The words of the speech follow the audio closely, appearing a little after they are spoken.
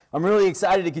I'm really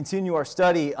excited to continue our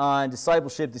study on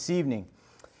discipleship this evening.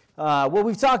 What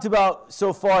we've talked about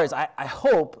so far is, I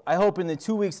hope in the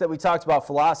 2 weeks that we talked about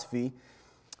philosophy,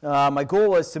 my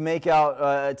goal was to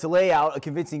lay out a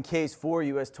convincing case for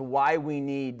you as to why we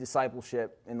need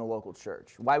discipleship in the local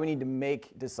church, why we need to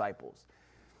make disciples.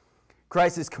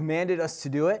 Christ has commanded us to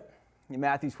do it. In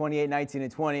Matthew 28, 19,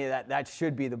 and 20, that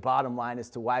should be the bottom line as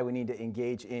to why we need to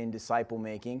engage in disciple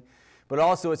making. But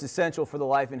also it's essential for the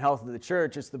life and health of the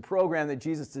church. It's the program that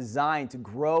Jesus designed to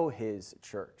grow his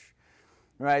church.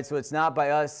 Right? So it's not by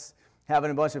us having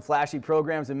a bunch of flashy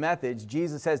programs and methods.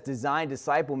 Jesus has designed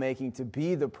disciple making to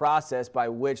be the process by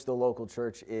which the local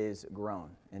church is grown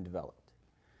and developed.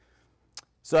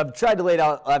 So I've tried to lay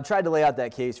out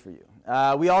that case for you.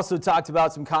 We also talked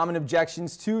about some common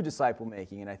objections to disciple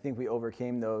making, and I think we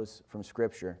overcame those from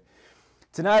Scripture.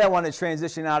 Tonight I want to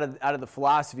transition out of the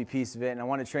philosophy piece of it, and I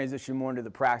want to transition more into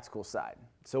the practical side.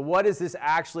 So what is this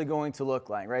actually going to look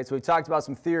like, right? So we talked about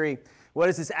some theory. What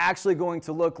is this actually going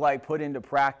to look like put into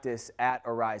practice at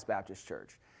Arise Baptist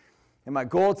Church? And my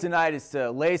goal tonight is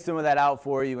to lay some of that out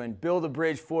for you and build a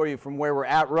bridge for you from where we're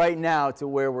at right now to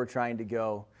where we're trying to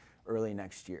go early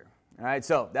next year. All right,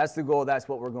 so that's the goal. That's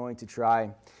what we're going to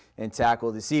try and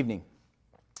tackle this evening.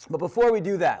 But before we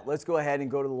do that, let's go ahead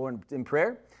and go to the Lord in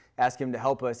prayer. Ask him to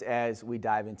help us as we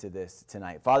dive into this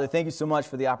tonight. Father, thank you so much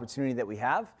for the opportunity that we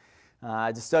have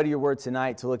to study your word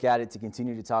tonight, to look at it, to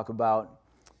continue to talk about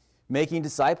making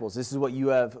disciples. This is what you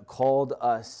have called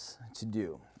us to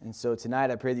do. And so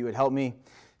tonight I pray that you would help me,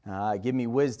 give me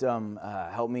wisdom,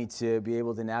 help me to be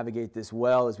able to navigate this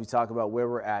well as we talk about where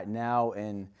we're at now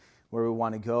and where we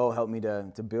want to go. Help me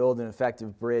to build an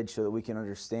effective bridge so that we can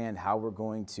understand how we're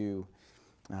going to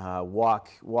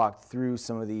walk through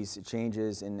some of these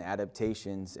changes and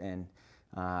adaptations. And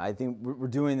I think we're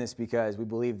doing this because we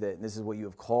believe that this is what you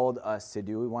have called us to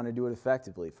do. We want to do it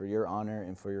effectively for your honor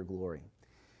and for your glory.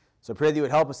 So I pray that you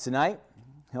would help us tonight,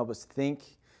 help us think,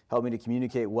 help me to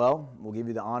communicate well. We'll give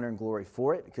you the honor and glory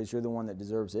for it because you're the one that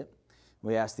deserves it.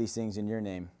 We ask these things in your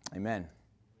name. Amen.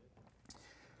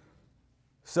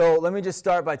 So let me just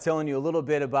start by telling you a little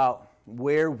bit about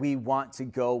where we want to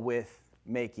go with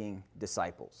making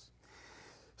disciples.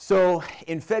 So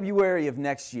in February of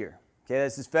next year, okay,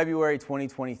 this is February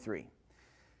 2023,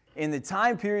 in the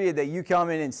time period that you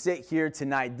come in and sit here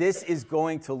tonight, this is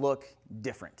going to look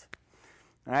different.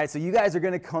 All right, so you guys are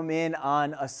going to come in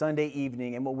on a Sunday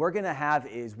evening, and what we're going to have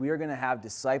is we are going to have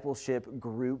discipleship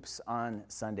groups on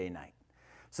Sunday night.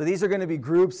 So these are going to be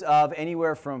groups of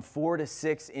anywhere from 4 to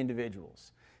 6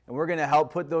 individuals. And we're going to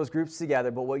help put those groups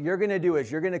together. But what you're going to do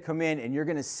is you're going to come in and you're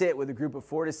going to sit with a group of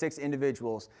 4 to 6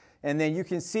 individuals. And then you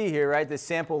can see here, right, the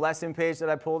sample lesson page that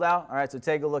I pulled out. All right, so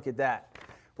take a look at that.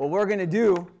 What we're going to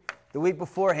do the week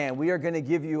beforehand, we are going to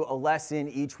give you a lesson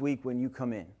each week when you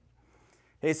come in.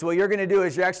 Okay, so what you're going to do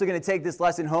is you're actually going to take this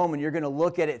lesson home and you're going to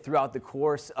look at it throughout the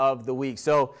course of the week.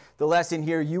 So the lesson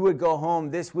here, you would go home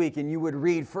this week and you would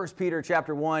read 1 Peter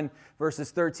chapter 1,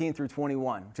 verses 13 through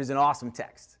 21, which is an awesome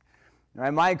text. All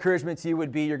right, my encouragement to you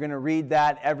would be you're going to read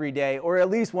that every day or at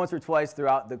least once or twice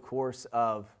throughout the course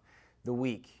of the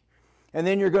week. And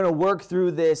then you're going to work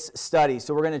through this study.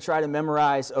 So we're going to try to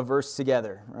memorize a verse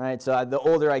together, right? So the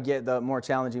older I get, the more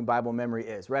challenging Bible memory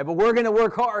is, right? But we're going to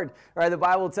work hard, right? The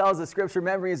Bible tells us Scripture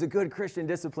memory is a good Christian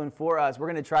discipline for us. We're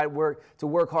going to try to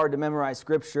work hard to memorize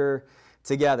Scripture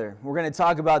together. We're going to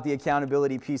talk about the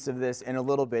accountability piece of this in a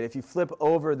little bit. If you flip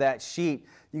over that sheet,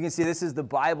 you can see this is the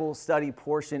Bible study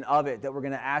portion of it that we're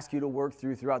going to ask you to work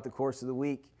through throughout the course of the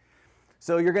week.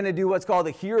 So you're going to do what's called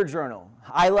a Hearer Journal.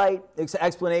 Highlight,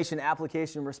 explanation,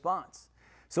 application, response.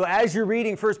 So as you're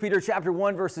reading 1 Peter chapter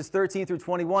 1, verses 13 through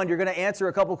 21, you're going to answer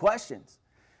a couple questions.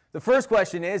 The first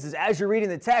question is as you're reading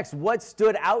the text, what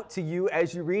stood out to you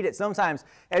as you read it? Sometimes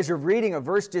as you're reading, a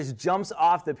verse just jumps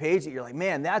off the page that you're like,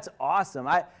 man, that's awesome.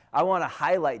 I want to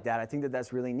highlight that. I think that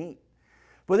that's really neat.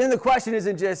 But then the question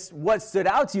isn't just what stood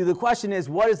out to you. The question is,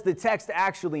 what does the text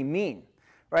actually mean?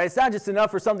 Right? It's not just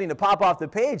enough for something to pop off the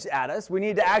page at us. We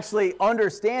need to actually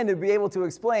understand and be able to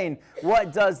explain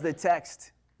what does the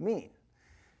text mean.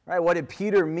 Right? What did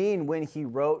Peter mean when he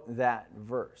wrote that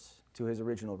verse to his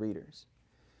original readers?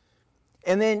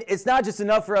 And then it's not just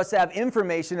enough for us to have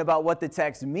information about what the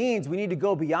text means. We need to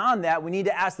go beyond that. We need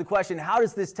to ask the question, how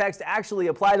does this text actually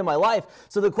apply to my life?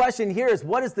 So the question here is,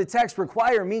 what does the text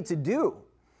require me to do?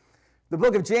 The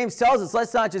book of James tells us,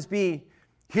 let's not just be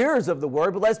hearers of the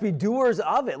word, but let's be doers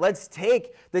of it. Let's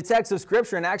take the text of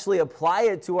Scripture and actually apply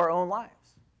it to our own lives.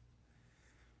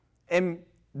 And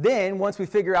then, once we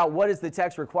figure out what is the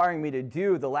text requiring me to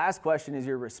do, the last question is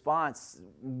your response.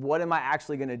 What am I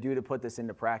actually going to do to put this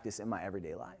into practice in my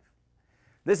everyday life?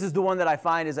 This is the one that I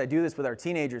find as I do this with our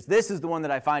teenagers. This is the one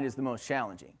that I find is the most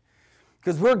challenging.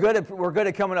 Because we're good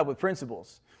at coming up with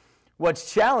principles.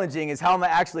 What's challenging is how am I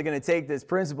actually going to take this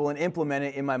principle and implement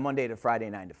it in my Monday to Friday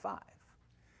 9 to 5.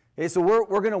 Okay, so we're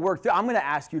going to work through, I'm going to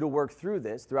ask you to work through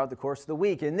this throughout the course of the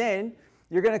week. And then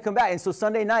you're going to come back. And so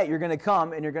Sunday night, you're going to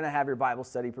come and you're going to have your Bible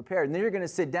study prepared. And then you're going to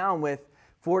sit down with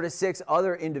 4 to 6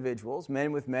 other individuals,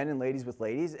 men with men and ladies with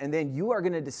ladies. And then you are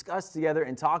going to discuss together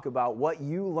and talk about what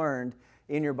you learned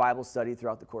in your Bible study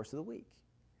throughout the course of the week.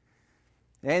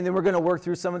 And then we're going to work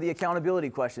through some of the accountability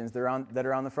questions that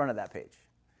are on the front of that page.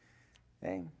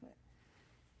 Okay?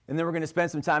 And then we're going to spend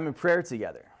some time in prayer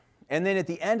together. And then at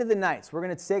the end of the nights, we're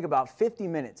going to take about 50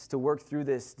 minutes to work through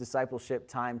this discipleship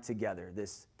time together,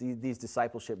 these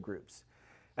discipleship groups.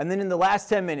 And then in the last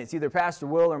 10 minutes, either Pastor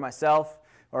Will or myself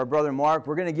or Brother Mark,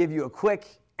 we're going to give you a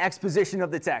quick exposition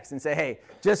of the text and say, hey,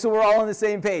 just so we're all on the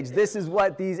same page, this is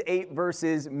what these 8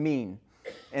 verses mean.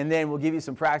 And then we'll give you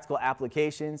some practical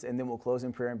applications, and then we'll close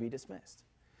in prayer and be dismissed.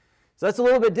 So that's a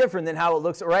little bit different than how it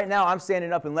looks. Right now, I'm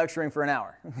standing up and lecturing for an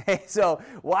hour. Okay? So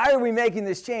why are we making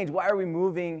this change? Why are we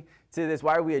moving to this?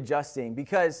 Why are we adjusting?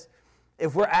 Because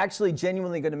if we're actually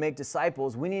genuinely going to make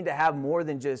disciples, we need to have more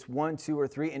than just 1, 2, or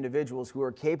 3 individuals who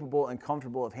are capable and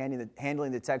comfortable of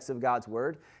handling the text of God's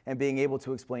Word and being able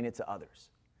to explain it to others.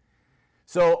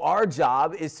 So our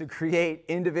job is to create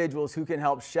individuals who can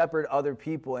help shepherd other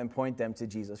people and point them to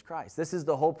Jesus Christ. This is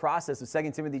the whole process of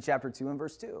 2 Timothy chapter 2 and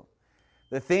verse 2.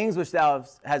 The things which thou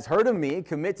hast heard of me,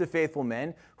 commit to faithful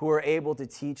men who are able to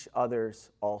teach others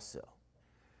also.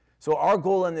 So our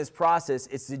goal in this process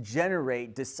is to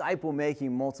generate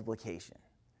disciple-making multiplication.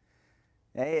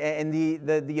 And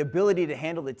the ability to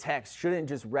handle the text shouldn't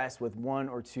just rest with 1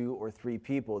 or 2 or 3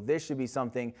 people. This should be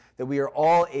something that we are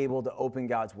all able to open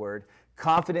God's Word,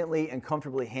 confidently and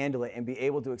comfortably handle it, and be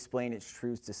able to explain its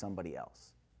truths to somebody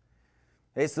else.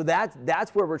 Okay, so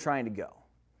that's where we're trying to go.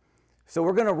 So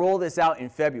we're going to roll this out in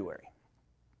February.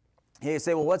 You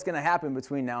say, well, what's going to happen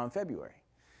between now and February?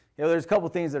 There's a couple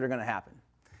things that are going to happen.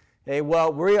 Okay,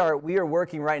 well, we are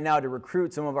working right now to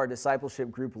recruit some of our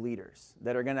discipleship group leaders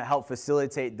that are going to help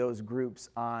facilitate those groups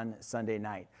on Sunday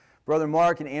night. Brother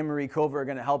Mark and Anne-Marie Cover are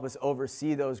going to help us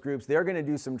oversee those groups. They're going to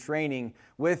do some training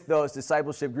with those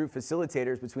discipleship group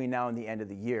facilitators between now and the end of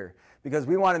the year, because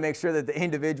we want to make sure that the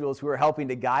individuals who are helping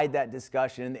to guide that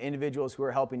discussion and the individuals who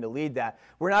are helping to lead that,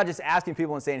 we're not just asking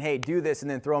people and saying, hey, do this,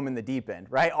 and then throw them in the deep end,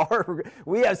 right?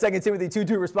 We have 2 Timothy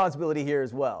 2:2 responsibility here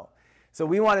as well. So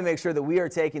we want to make sure that we are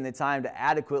taking the time to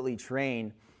adequately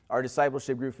train our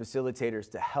discipleship group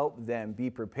facilitators to help them be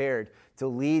prepared to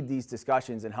lead these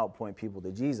discussions and help point people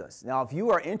to Jesus. Now, if you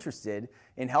are interested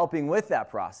in helping with that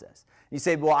process, you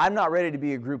say, well, I'm not ready to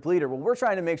be a group leader. Well, we're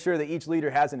trying to make sure that each leader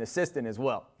has an assistant as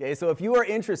well. Okay, so if you are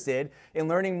interested in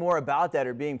learning more about that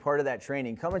or being part of that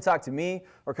training, come and talk to me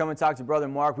or come and talk to Brother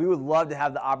Mark. We would love to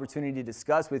have the opportunity to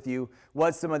discuss with you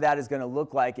what some of that is going to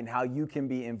look like and how you can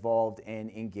be involved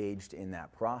and engaged in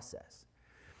that process.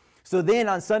 So then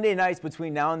on Sunday nights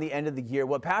between now and the end of the year,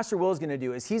 what Pastor Will is going to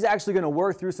do is he's actually going to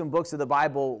work through some books of the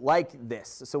Bible like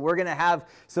this. So we're going to have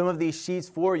some of these sheets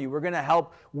for you. We're going to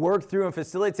help work through and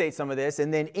facilitate some of this.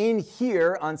 And then in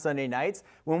here on Sunday nights,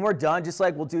 when we're done, just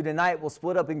like we'll do tonight, we'll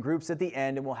split up in groups at the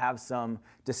end and we'll have some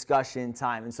discussion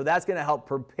time. And so that's going to help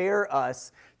prepare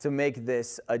us to make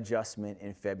this adjustment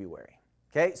in February.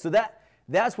 Okay, so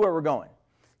that's where we're going.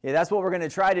 Yeah, that's what we're going to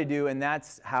try to do, and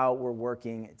that's how we're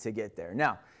working to get there.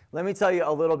 Now, let me tell you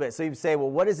a little bit. So you say, well,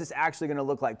 what is this actually going to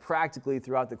look like practically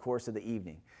throughout the course of the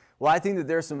evening? Well, I think that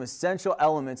there's some essential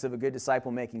elements of a good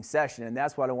disciple-making session, and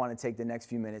that's what I want to take the next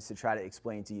few minutes to try to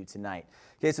explain to you tonight.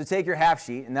 Okay, so take your half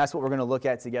sheet, and that's what we're going to look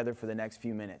at together for the next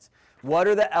few minutes. What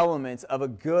are the elements of a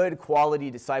good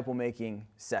quality disciple-making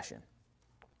session?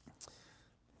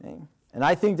 Okay. And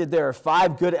I think that there are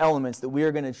 5 good elements that we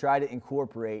are going to try to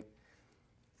incorporate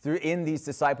in these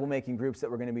disciple-making groups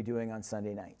that we're going to be doing on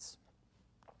Sunday nights.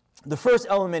 The first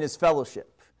element is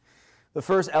fellowship. The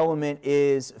first element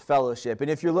is fellowship. And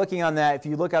if you're looking on that, if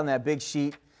you look on that big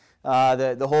sheet,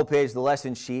 the whole page, the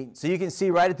lesson sheet, so you can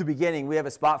see right at the beginning we have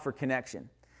a spot for connection.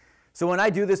 So when I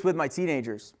do this with my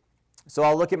teenagers, so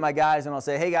I'll look at my guys and I'll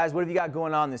say, hey guys, what have you got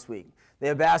going on this week? They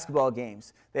have basketball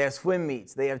games, they have swim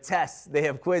meets, they have tests, they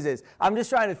have quizzes. I'm just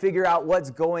trying to figure out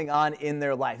what's going on in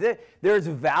their life. There's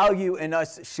value in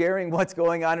us sharing what's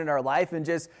going on in our life and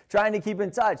just trying to keep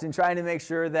in touch and trying to make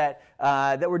sure that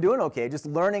we're doing okay. Just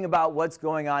learning about what's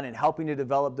going on and helping to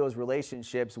develop those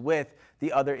relationships with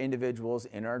the other individuals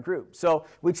in our group. So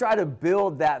we try to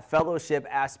build that fellowship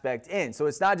aspect in. So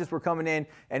it's not just we're coming in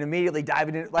and immediately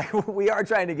diving in. Like, we are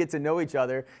trying to get to know each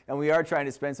other, and we are trying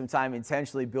to spend some time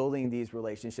intentionally building these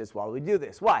relationships while we do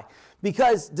this. Why?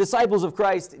 Because disciples of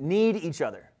Christ need each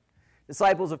other.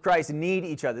 Disciples of Christ need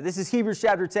each other. This is Hebrews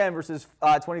chapter 10, verses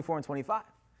 24 and 25. It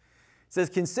says,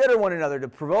 consider one another, to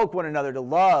provoke one another to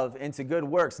love and to good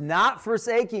works, not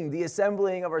forsaking the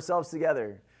assembling of ourselves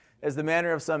together, as the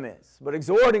manner of some is, but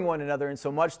exhorting one another, and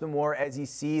so much the more as ye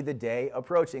see the day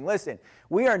approaching. Listen,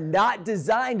 we are not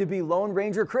designed to be Lone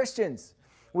Ranger Christians.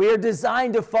 We are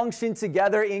designed to function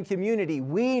together in community.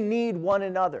 We need one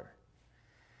another.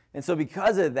 And so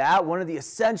because of that, one of the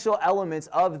essential elements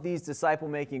of these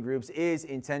disciple-making groups is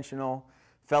intentional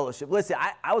fellowship. Listen,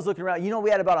 I was looking around. You know,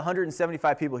 we had about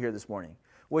 175 people here this morning,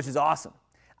 which is awesome.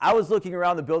 I was looking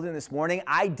around the building this morning.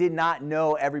 I did not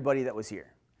know everybody that was here.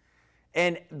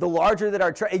 And the larger that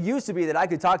our church, it used to be that I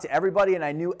could talk to everybody and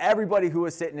I knew everybody who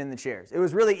was sitting in the chairs. It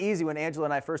was really easy when Angela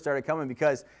and I first started coming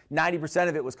because 90%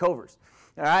 of it was covers.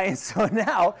 All right, and so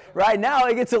now, right now,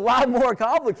 it gets a lot more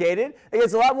complicated. It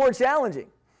gets a lot more challenging.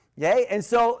 Okay, and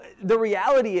so the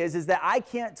reality is that I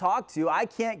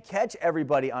can't catch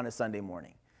everybody on a Sunday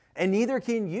morning, and neither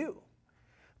can you.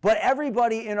 But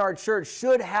everybody in our church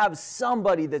should have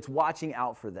somebody that's watching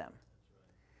out for them.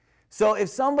 So if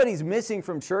somebody's missing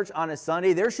from church on a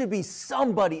Sunday, there should be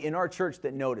somebody in our church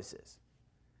that notices.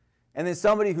 And then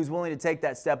somebody who's willing to take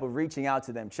that step of reaching out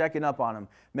to them, checking up on them,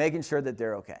 making sure that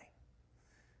they're okay.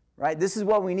 Right? This is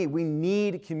what we need. We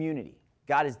need community.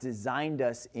 God has designed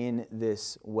us in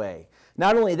this way.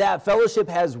 Not only that, fellowship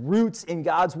has roots in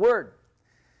God's Word.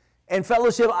 And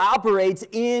fellowship operates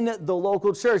in the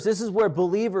local church. This is where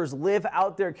believers live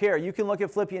out their care. You can look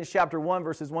at Philippians chapter 1,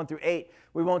 verses 1 through 8.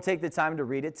 We won't take the time to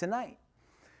read it tonight.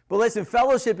 But listen,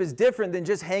 fellowship is different than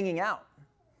just hanging out.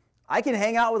 I can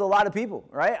hang out with a lot of people,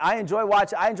 right? I enjoy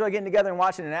getting together and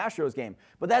watching an Astros game.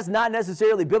 But that's not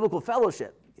necessarily biblical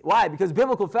fellowship. Why? Because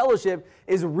biblical fellowship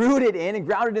is rooted in and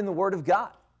grounded in the Word of God.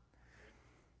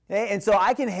 Okay? And so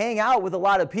I can hang out with a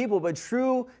lot of people, but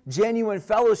true, genuine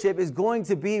fellowship is going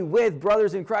to be with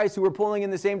brothers in Christ who are pulling in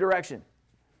the same direction.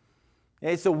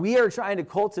 Okay? So we are trying to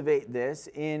cultivate this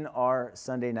in our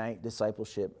Sunday night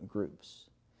discipleship groups.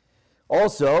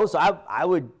 Also, so I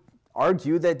would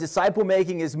argue that disciple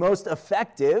making is most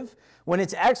effective when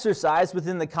it's exercised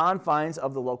within the confines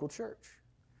of the local church.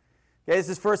 Okay, this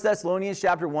is 1 Thessalonians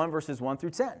chapter 1, verses 1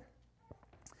 through 10.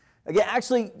 Again,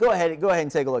 actually, go ahead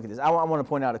and take a look at this. I want to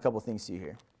point out a couple things to you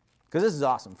here, because this is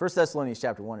awesome. 1 Thessalonians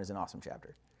chapter 1 is an awesome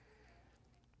chapter.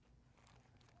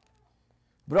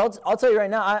 But I'll tell you right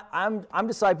now, I'm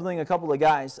discipling a couple of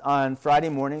guys on Friday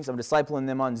mornings. I'm discipling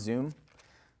them on Zoom.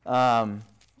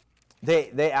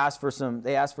 They asked for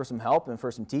some help and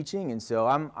for some teaching, and so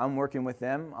I'm working with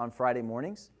them on Friday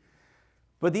mornings.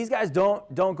 But these guys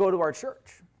don't go to our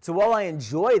church. So while I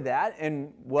enjoy that,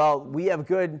 and while we have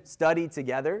good study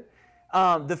together,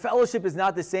 the fellowship is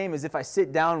not the same as if I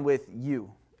sit down with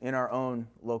you in our own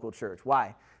local church.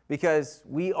 Why? Because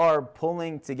we are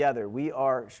pulling together. We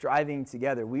are striving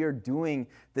together. We are doing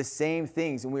the same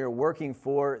things, and we are working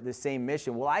for the same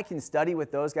mission. Well, I can study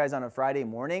with those guys on a Friday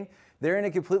morning. They're in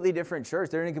a completely different church.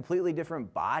 They're in a completely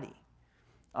different body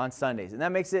on Sundays, and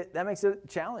that makes it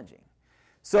challenging.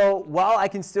 So while I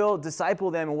can still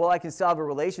disciple them and while I can still have a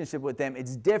relationship with them,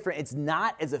 it's different. It's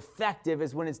not as effective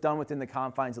as when it's done within the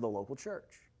confines of the local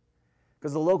church.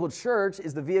 Because the local church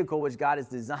is the vehicle which God has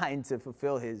designed to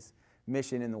fulfill His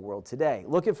mission in the world today.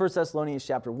 Look at 1 Thessalonians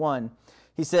chapter 1.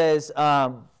 He says,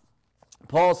 Paul,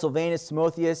 Silvanus,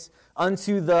 Timotheus,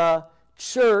 unto the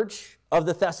church of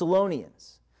the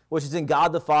Thessalonians, which is in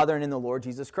God the Father and in the Lord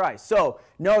Jesus Christ. So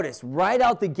notice, right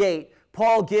out the gate,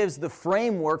 Paul gives the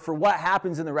framework for what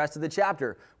happens in the rest of the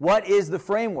chapter. What is the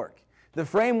framework? The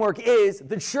framework is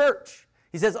the church.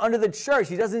 He says, unto the church.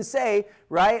 He doesn't say,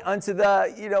 right, unto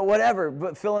the, whatever,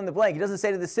 but fill in the blank. He doesn't say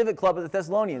to the civic club of the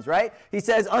Thessalonians, right? He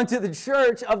says, unto the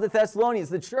church of the Thessalonians.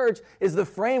 The church is the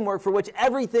framework for which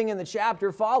everything in the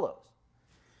chapter follows.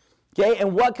 Okay,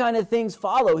 and what kind of things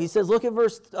follow? He says, look at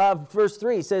verse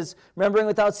 3. He says, remembering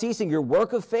without ceasing your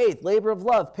work of faith, labor of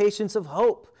love, patience of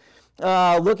hope.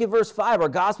 Look at verse 5. Our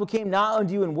gospel came not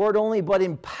unto you in word only, but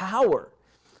in power.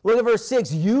 Look at verse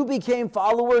 6. You became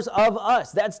followers of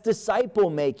us. That's disciple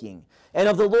making. And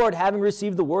of the Lord, having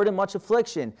received the word in much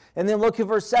affliction. And then look at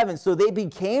verse 7. So they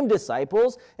became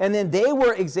disciples, and then they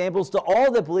were examples to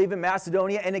all that believe in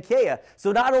Macedonia and Achaia.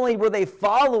 So not only were they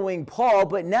following Paul,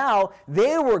 but now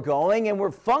they were going and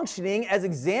were functioning as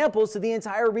examples to the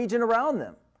entire region around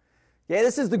them. Okay,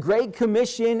 this is the Great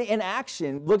Commission in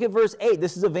action. Look at verse 8.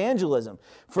 This is evangelism.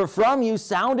 For from you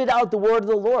sounded out the word of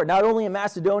the Lord, not only in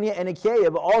Macedonia and Achaia,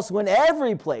 but also in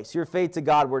every place your faith to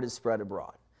Godward is spread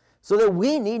abroad, so that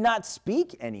we need not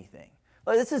speak anything.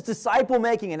 Well, this is disciple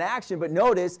making in action, but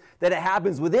notice that it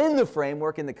happens within the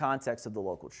framework in the context of the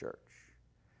local church.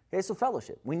 Okay, so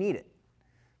fellowship, we need it.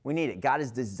 We need it. God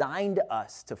has designed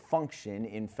us to function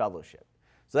in fellowship.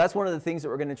 So that's one of the things that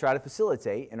we're going to try to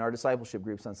facilitate in our discipleship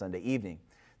groups on Sunday evening.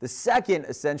 The second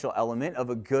essential element of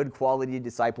a good quality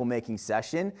disciple-making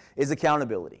session is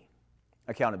accountability.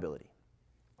 Accountability.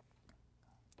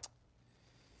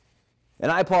 And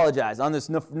I apologize. On this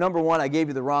number one, I gave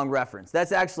you the wrong reference.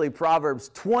 That's actually Proverbs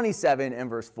 27 and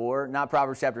verse 4, not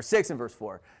Proverbs chapter 6 and verse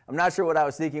 4. I'm not sure what I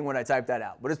was thinking when I typed that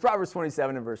out, but it's Proverbs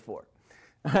 27 and verse 4.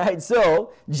 All right,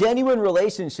 so genuine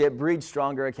relationship breeds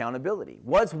stronger accountability.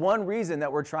 What's one reason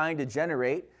that we're trying to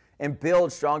generate and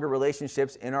build stronger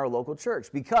relationships in our local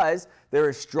church? Because there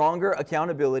is stronger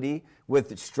accountability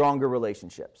with stronger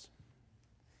relationships.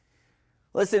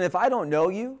 Listen, if I don't know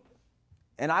you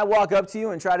and I walk up to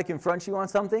you and try to confront you on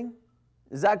something,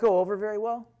 does that go over very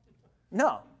well?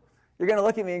 No. You're going to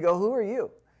look at me and go, who are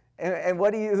you? And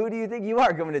who do you think you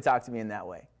are coming to talk to me in that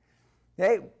way?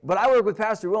 Hey, but I work with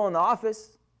Pastor Will in the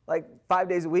office like 5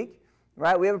 days a week,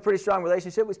 right? We have a pretty strong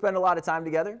relationship. We spend a lot of time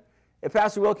together. If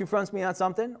Pastor Will confronts me on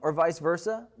something or vice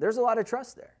versa, there's a lot of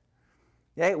trust there.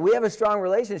 Okay? We have a strong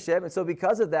relationship, and so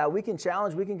because of that, we can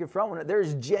challenge, we can confront one another.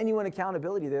 There's genuine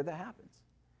accountability there that happens.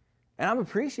 And I'm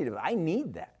appreciative. I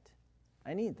need that.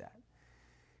 I need that.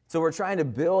 So we're trying to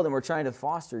build and we're trying to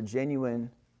foster genuine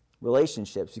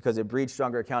relationships because it breeds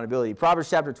stronger accountability. Proverbs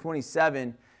chapter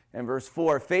 27 and verse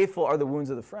 4, faithful are the wounds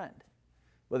of the friend,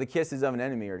 but the kisses of an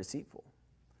enemy are deceitful.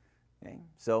 Okay?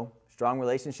 So strong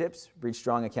relationships breed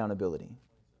strong accountability.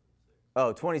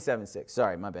 Oh, 27:6.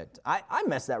 Sorry, my bad. I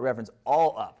messed that reference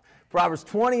all up. Proverbs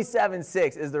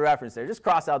 27:6 is the reference there. Just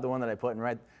cross out the one that I put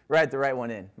and write the right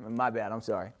one in. My bad. I'm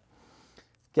sorry.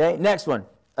 Okay, next one.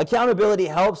 Accountability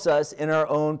helps us in our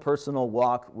own personal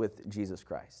walk with Jesus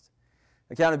Christ.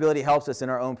 Accountability helps us in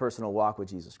our own personal walk with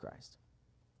Jesus Christ.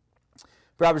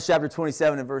 Proverbs chapter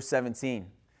 27 and verse 17.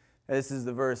 This is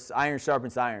the verse, iron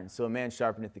sharpens iron, so a man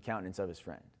sharpeneth the countenance of his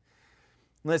friend.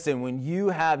 Listen, when you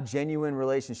have genuine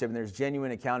relationship and there's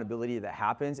genuine accountability that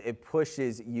happens, it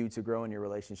pushes you to grow in your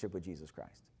relationship with Jesus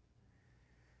Christ.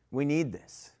 We need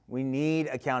this. We need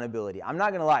accountability. I'm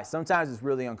not going to lie, sometimes it's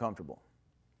really uncomfortable,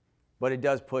 but it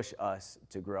does push us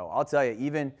to grow. I'll tell you,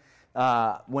 even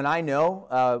when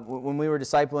we were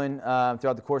discipling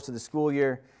throughout the course of the school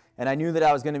year, and I knew that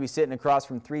I was going to be sitting across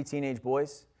from 3 teenage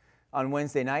boys on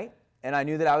Wednesday night, and I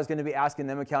knew that I was going to be asking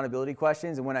them accountability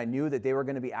questions, and when I knew that they were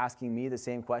going to be asking me the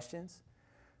same questions,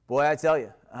 boy, I tell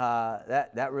you,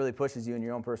 that really pushes you in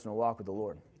your own personal walk with the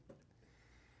Lord.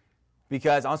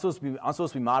 Because I'm supposed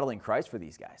to be modeling Christ for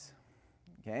these guys,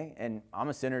 okay? And I'm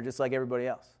a sinner just like everybody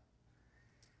else.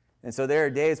 And so there are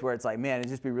days where it's like, man,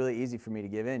 it'd just be really easy for me to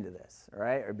give in to this, all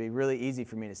right? Or it'd be really easy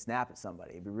for me to snap at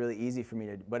somebody. It'd be really easy for me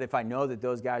to, but if I know that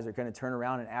those guys are going to turn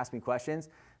around and ask me questions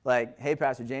like, hey,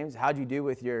 Pastor James, how'd you do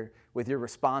with your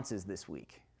responses this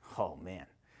week? Oh, man,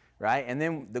 right? And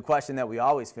then the question that we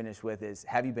always finish with is,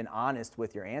 have you been honest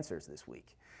with your answers this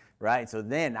week? Right? So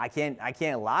then I can't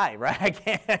lie, right?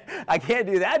 I can't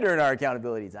do that during our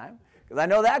accountability time because I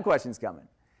know that question's coming.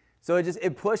 So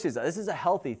it pushes us. This is a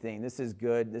healthy thing. This is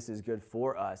good. This is good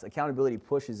for us. Accountability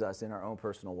pushes us in our own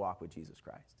personal walk with Jesus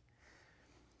Christ.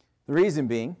 The reason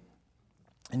being,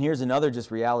 and here's another just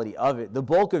reality of it, the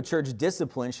bulk of church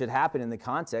discipline should happen in the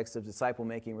context of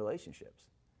disciple-making relationships.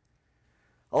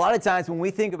 A lot of times when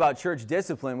we think about church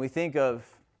discipline, we think of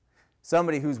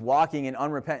somebody who's walking in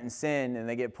unrepentant sin and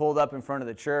they get pulled up in front of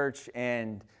the church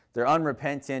and they're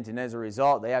unrepentant, and as a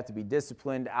result, they have to be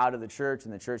disciplined out of the church,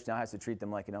 and the church now has to treat them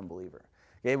like an unbeliever.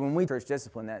 Okay, when we church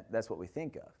discipline, that's what we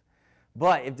think of.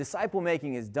 But if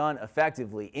disciple-making is done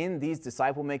effectively in these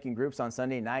disciple-making groups on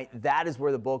Sunday night, that is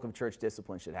where the bulk of church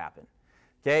discipline should happen.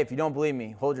 Okay, if you don't believe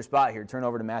me, hold your spot here. Turn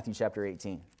over to Matthew chapter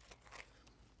 18.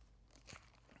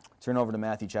 Turn over to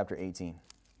Matthew chapter 18.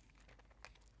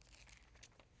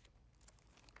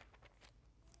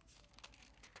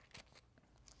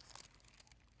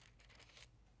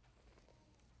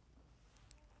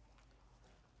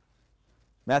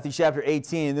 Matthew chapter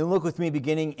 18, and then look with me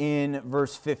beginning in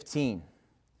verse 15.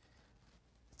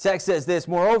 The text says this,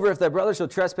 moreover, if thy brother shall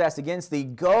trespass against thee,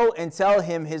 go and tell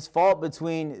him his fault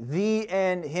between thee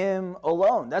and him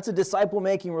alone. That's a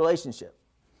disciple-making relationship.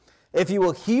 If he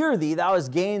will hear thee, thou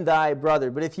hast gained thy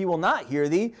brother. But if he will not hear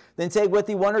thee, then take with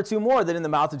thee 1 or 2 more, that in the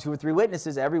mouth of 2 or 3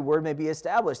 witnesses every word may be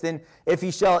established. Then if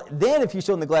he shall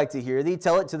neglect to hear thee,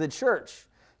 tell it to the church.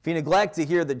 If he neglect to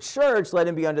hear the church, let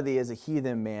him be unto thee as a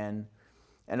heathen man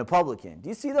and a publican. Do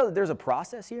you see, though, that there's a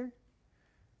process here?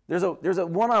 There's a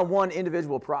one-on-one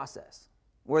individual process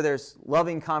where there's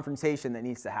loving confrontation that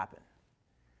needs to happen.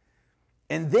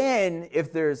 And then,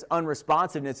 if there's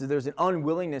unresponsiveness, if there's an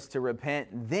unwillingness to repent,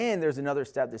 then there's another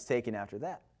step that's taken after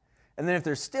that. And then if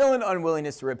there's still an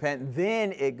unwillingness to repent,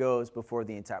 then it goes before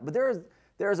the entire. But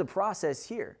there is a process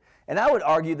here. And I would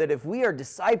argue that if we are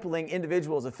discipling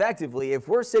individuals effectively, if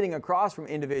we're sitting across from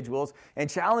individuals and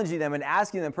challenging them and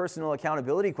asking them personal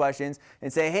accountability questions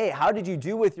and say, hey, how did you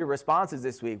do with your responses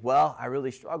this week? Well, I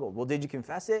really struggled. Well, did you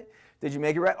confess it? Did you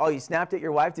make it right? Oh, you snapped at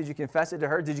your wife. Did you confess it to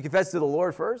her? Did you confess it to the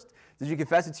Lord first? Did you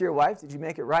confess it to your wife? Did you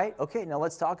make it right? Okay, now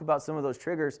let's talk about some of those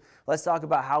triggers. Let's talk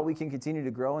about how we can continue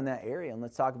to grow in that area. And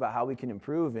let's talk about how we can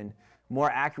improve and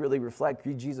more accurately reflect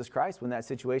Jesus Christ when that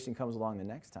situation comes along the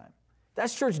next time.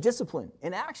 That's church discipline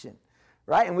in action,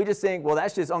 right? And we just think, well,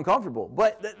 that's just uncomfortable.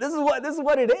 But this is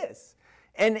what it is.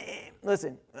 And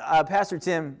listen, Pastor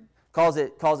Tim calls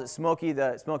it Smokey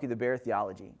the Bear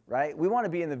theology, right? We want to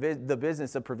be in the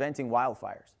business of preventing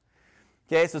wildfires.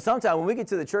 Okay, so sometimes when we get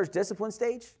to the church discipline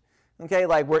stage, okay,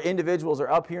 like where individuals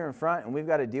are up here in front and we've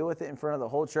got to deal with it in front of the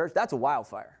whole church, that's a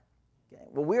wildfire. Okay?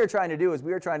 What we are trying to do is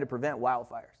we are trying to prevent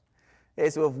wildfires. Okay,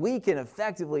 so if we can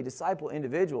effectively disciple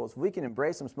individuals, if we can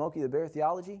embrace some Smokey the Bear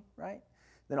theology, right?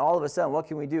 Then all of a sudden, what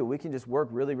can we do? We can just work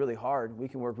really, really hard. We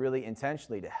can work really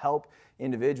intentionally to help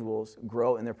individuals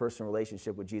grow in their personal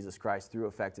relationship with Jesus Christ through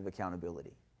effective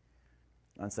accountability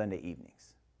on Sunday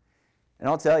evenings. And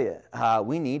I'll tell you,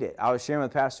 we need it. I was sharing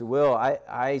with Pastor Will,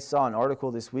 I saw an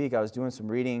article this week. I was doing some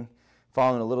reading,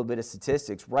 following a little bit of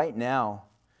statistics. Right now,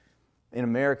 in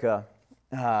America,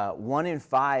 1 in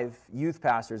 5 youth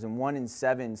pastors and 1 in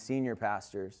 7 senior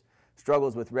pastors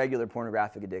struggles with regular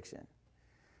pornographic addiction.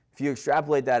 If you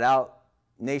extrapolate that out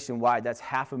nationwide, that's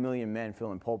 500,000 men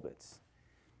filling pulpits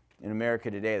in America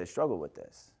today that struggle with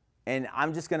this. And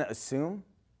I'm just going to assume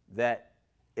that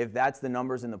if that's the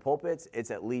numbers in the pulpits,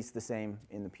 it's at least the same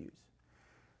in the pews.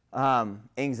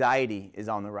 Anxiety is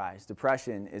on the rise.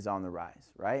 Depression is on the rise,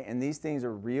 right? And these things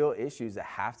are real issues that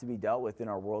have to be dealt with in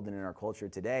our world and in our culture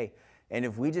today. And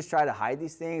if we just try to hide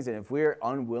these things, and if we're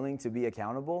unwilling to be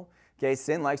accountable, okay,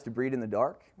 sin likes to breed in the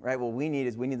dark, right? What we need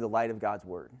the light of God's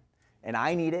word. And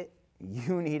I need it,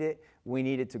 you need it, we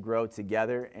need it to grow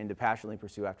together and to passionately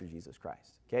pursue after Jesus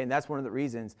Christ. Okay, and that's one of the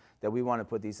reasons that we want to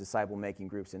put these disciple-making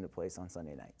groups into place on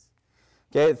Sunday nights.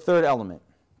 Okay, third element.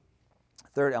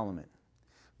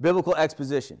 Biblical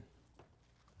exposition.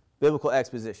 Biblical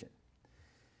exposition.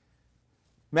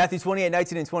 Matthew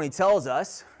 28:19 and 20 tells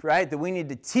us, right, that we need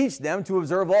to teach them to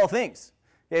observe all things.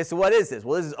 Okay, so what is this?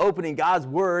 Well, this is opening God's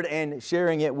word and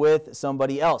sharing it with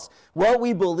somebody else. What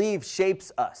we believe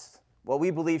shapes us.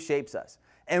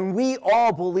 And we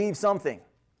all believe something.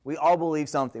 We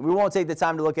won't take the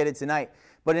time to look at it tonight.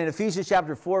 But in Ephesians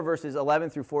chapter 4, verses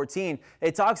 11 through 14,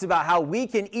 it talks about how we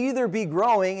can either be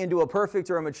growing into a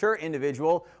perfect or a mature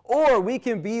individual, or we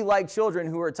can be like children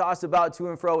who are tossed about to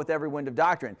and fro with every wind of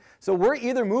doctrine. So we're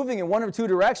either moving in one of two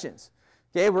directions.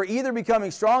 Okay, we're either becoming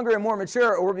stronger and more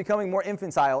mature, or we're becoming more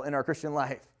infantile in our Christian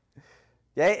life.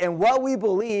 Okay, and what we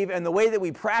believe and the way that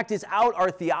we practice out our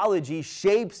theology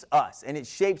shapes us, and it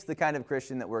shapes the kind of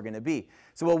Christian that we're going to be.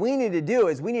 So what we need to do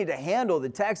is we need to handle the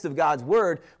text of God's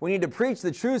word. We need to preach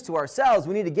the truth to ourselves.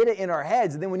 We need to get it in our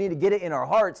heads, and then we need to get it in our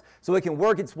hearts so it can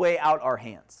work its way out our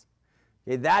hands.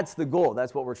 Okay, that's the goal.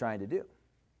 That's what we're trying to do.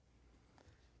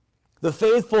 The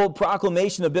faithful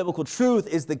proclamation of biblical truth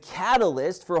is the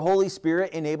catalyst for Holy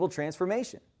Spirit-enabled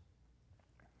transformation.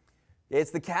 It's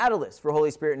the catalyst for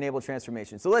Holy Spirit-enabled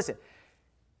transformation. So listen,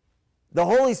 the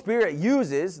Holy Spirit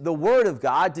uses the Word of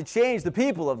God to change the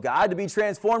people of God to be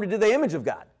transformed into the image of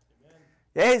God.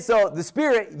 Okay, so the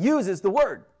Spirit uses the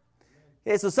Word.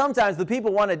 Okay, so sometimes the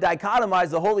people want to dichotomize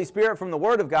the Holy Spirit from the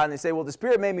Word of God, and they say, well, the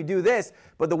Spirit made me do this,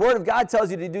 but the Word of God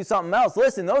tells you to do something else.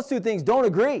 Listen, those two things don't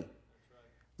agree.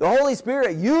 The Holy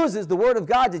Spirit uses the Word of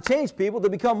God to change people to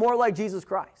become more like Jesus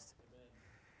Christ.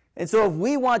 And so if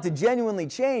we want to genuinely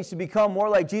change to become more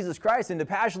like Jesus Christ and to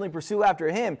passionately pursue after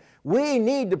Him, we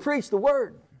need to preach the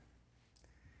Word.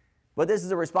 But this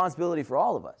is a responsibility for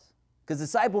all of us, because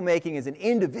disciple making is an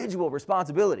individual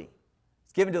responsibility.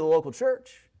 It's given to the local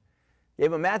church. Yeah,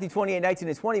 but Matthew 28:19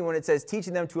 and 20, when it says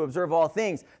teaching them to observe all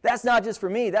things, that's not just for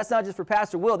me, that's not just for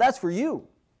Pastor Will, that's for you.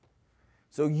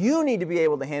 So you need to be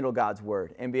able to handle God's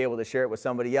Word and be able to share it with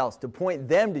somebody else to point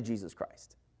them to Jesus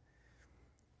Christ.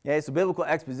 Okay, so biblical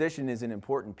exposition is an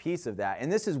important piece of that.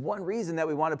 And this is one reason that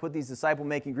we want to put these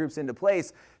disciple-making groups into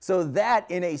place, so that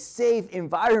in a safe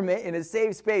environment, in a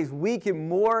safe space, we can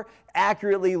more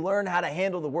accurately learn how to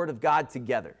handle the Word of God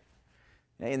together.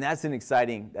 Okay, and that's an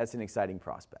exciting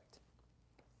prospect.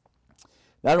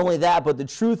 Not only that, but the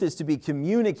truth is to be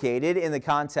communicated in the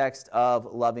context of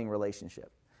loving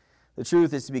relationship. The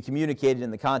truth is to be communicated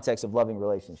in the context of loving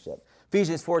relationship.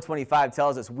 Ephesians 4:25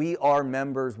 tells us we are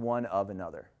members one of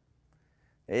another.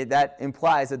 That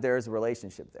implies that there is a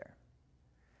relationship there.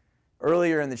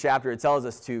 Earlier in the chapter, it tells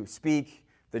us to speak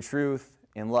the truth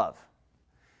in love.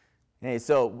 Okay,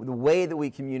 so the way that we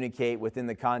communicate within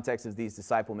the context of these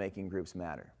disciple-making groups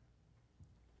matter.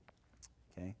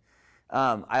 Okay,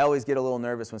 I always get a little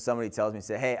nervous when somebody tells me,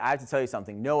 say, hey, I have to tell you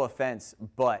something, no offense,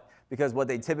 but, because what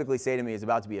they typically say to me is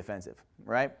about to be offensive,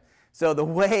 right? So the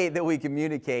way that we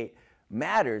communicate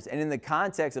matters, and in the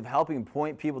context of helping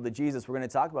point people to Jesus, we're going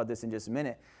to talk about this in just a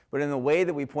minute, but in the way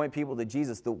that we point people to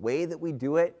Jesus, the way that we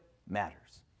do it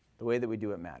matters. The way that we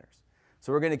do it matters.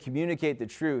 So we're going to communicate the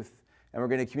truth, and we're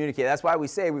going to communicate. That's why we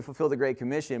say we fulfill the Great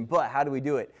Commission, but how do we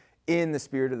do it? In the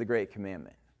spirit of the Great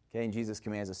Commandment. Okay, and Jesus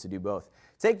commands us to do both.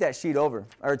 Take that sheet over,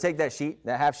 or take that sheet,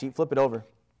 that half sheet, flip it over.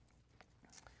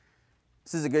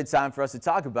 This is a good time for us to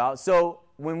talk about. So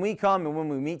when we come and when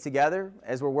we meet together,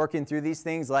 as we're working through these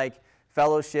things like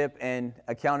fellowship and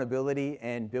accountability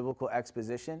and biblical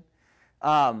exposition,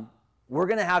 we're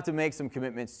going to have to make some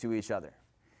commitments to each other.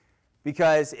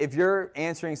 Because if you're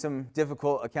answering some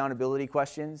difficult accountability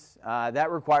questions, that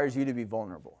requires you to be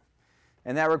vulnerable.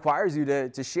 And that requires you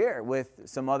to share with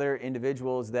some other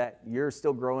individuals that you're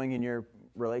still growing in your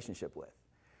relationship with.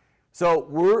 So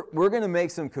we're going to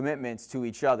make some commitments to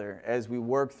each other as we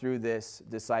work through this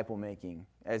disciple-making,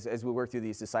 as we work through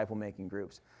these disciple-making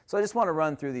groups. So I just want to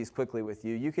run through these quickly with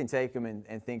you. You can take them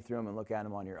and think through them and look at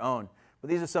them on your own. But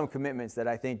these are some commitments that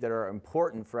I think that are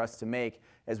important for us to make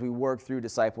as we work through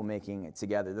disciple-making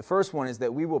together. The first one is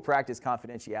that we will practice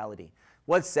confidentiality.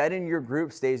 What's said in your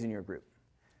group stays in your group.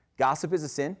 Gossip is a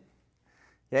sin.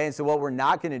 Okay, and so what we're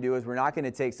not going to do is we're not going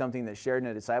to take something that's shared in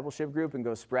a discipleship group and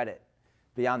go spread it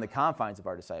beyond the confines of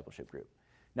our discipleship group.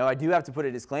 Now, I do have to put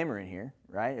a disclaimer in here,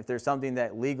 right? If there's something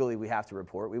that legally we have to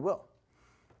report, we will.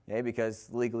 Okay, because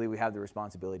legally we have the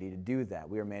responsibility to do that.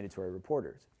 We are mandatory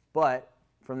reporters. But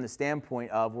from the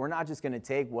standpoint of we're not just going to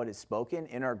take what is spoken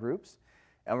in our groups,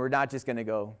 and we're not just going to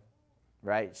go,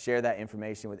 right, share that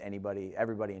information with anybody,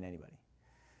 everybody and anybody.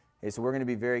 Okay, so we're going to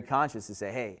be very conscious to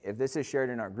say, hey, if this is shared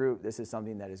in our group, this is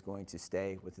something that is going to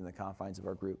stay within the confines of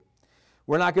our group.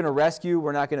 We're not going to rescue,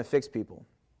 we're not going to fix people.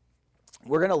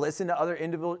 We're going to listen to other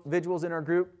individuals in our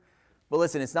group, but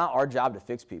listen, it's not our job to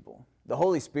fix people. The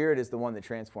Holy Spirit is the one that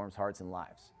transforms hearts and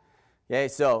lives. Okay,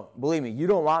 so believe me, you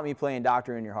don't want me playing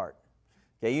doctor in your heart.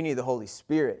 Okay, you need the Holy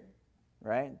Spirit,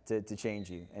 right, to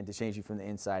change you and to change you from the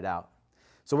inside out.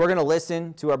 So we're going to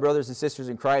listen to our brothers and sisters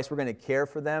in Christ. We're going to care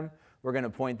for them. We're going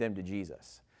to point them to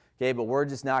Jesus. Okay, but we're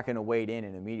just not going to wade in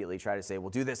and immediately try to say,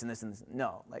 well, do this and this and this.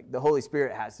 No, like the Holy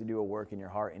Spirit has to do a work in your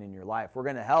heart and in your life. We're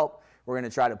going to help. We're going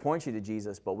to try to point you to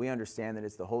Jesus, but we understand that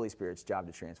it's the Holy Spirit's job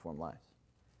to transform lives.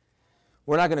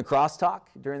 We're not going to crosstalk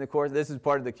during the course. This is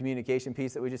part of the communication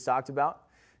piece that we just talked about.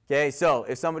 Okay, so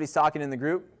if somebody's talking in the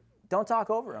group, don't talk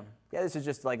over them. Yeah, this is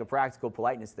just like a practical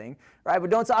politeness thing, right? But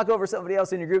don't talk over somebody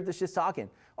else in your group that's just talking.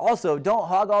 Also, don't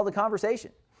hog all the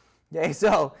conversation. Okay,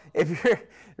 so if you're,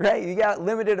 right, you got a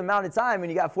limited amount of time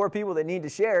and you got 4 people that need to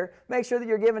share, make sure that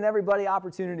you're giving everybody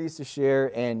opportunities to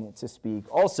share and to speak.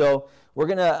 Also, we're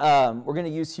gonna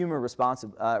use humor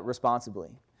responsibly.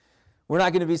 We're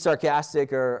not going to be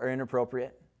sarcastic or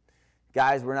inappropriate.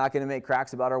 Guys, we're not going to make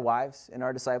cracks about our wives in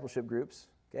our discipleship groups.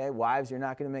 Okay, wives, you're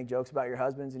not going to make jokes about your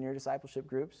husbands in your discipleship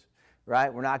groups,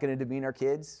 right? We're not going to demean our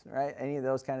kids, right? Any of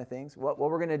those kind of things. What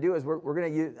we're going to do is we're going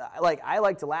to use, I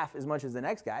like to laugh as much as the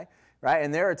next guy, right?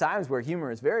 And there are times where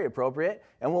humor is very appropriate,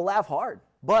 and we'll laugh hard,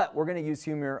 but we're going to use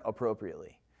humor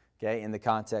appropriately, okay, in the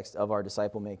context of our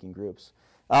disciple-making groups.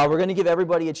 We're going to give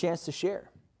everybody a chance to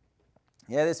share.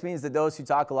 Yeah, this means that those who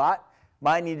talk a lot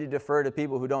might need to defer to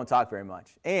people who don't talk very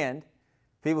much. And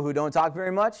people who don't talk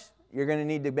very much, you're going to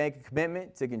need to make a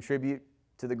commitment to contribute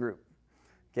to the group.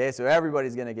 Okay, so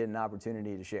everybody's going to get an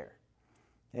opportunity to share.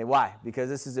 Okay, why? Because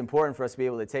this is important for us to be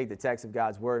able to take the text of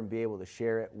God's Word and be able to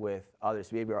share it with others,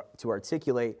 to be able to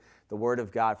articulate the Word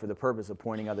of God for the purpose of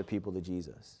pointing other people to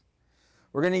Jesus.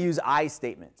 We're going to use I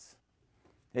statements.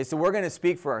 Okay, so we're going to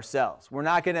speak for ourselves. We're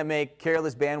not going to make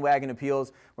careless bandwagon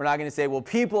appeals. We're not going to say, well,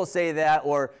 people say that,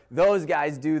 or those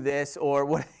guys do this, or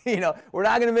what, we're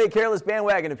not going to make careless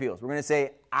bandwagon appeals. We're going to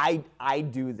say, I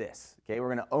do this. Okay,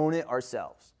 we're going to own it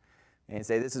ourselves. and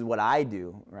say, this is what I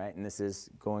do, right? And this is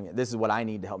what I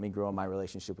need to help me grow in my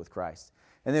relationship with Christ.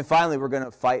 And then finally, we're going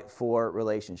to fight for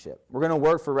relationship. We're going to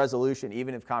work for resolution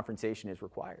even if confrontation is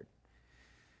required.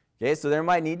 Okay, so there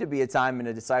might need to be a time in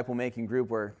a disciple-making group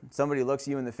where somebody looks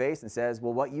you in the face and says,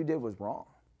 well, what you did was wrong.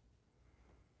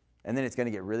 And then it's going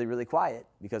to get really, really quiet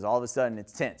because all of a sudden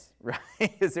it's tense, right?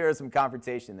 Because there is some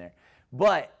confrontation there.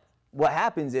 But what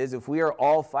happens is if we are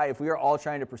all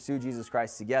trying to pursue Jesus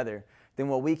Christ together, then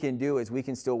what we can do is we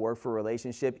can still work for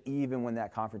relationship even when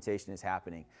that confrontation is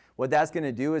happening. What that's going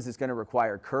to do is it's going to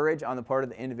require courage on the part of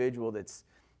the individual that's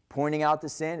pointing out the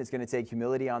sin. It's going to take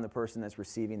humility on the person that's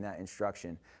receiving that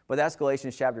instruction. But that's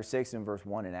Galatians chapter 6 and verse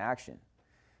 1 in action.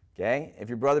 Okay? If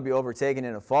your brother be overtaken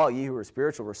in a fault, ye who are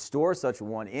spiritual, restore such a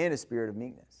one in a spirit of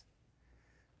meekness.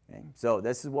 Okay? So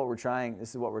this is what we're trying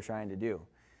to do.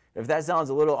 If that sounds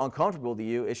a little uncomfortable to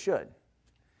you, it should.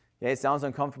 Okay? It sounds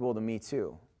uncomfortable to me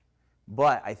too.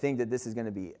 But I think that this is going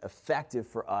to be effective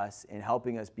for us in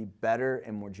helping us be better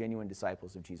and more genuine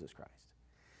disciples of Jesus Christ.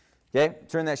 Okay?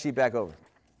 Turn that sheet back over.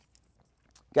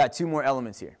 Got two more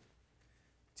elements here.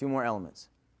 Two more elements.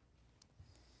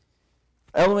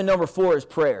 Element number 4 is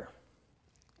prayer.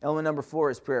 Element number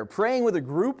 4 is prayer. Praying with a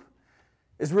group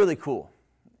is really cool.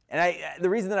 And the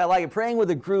reason that I like it, praying with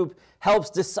a group helps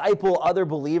disciple other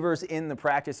believers in the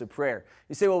practice of prayer.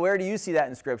 You say, well, where do you see that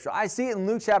in Scripture? I see it in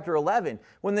Luke chapter 11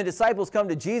 when the disciples come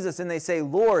to Jesus and they say,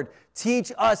 Lord,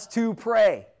 teach us to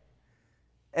pray.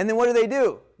 And then what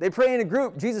do? They pray in a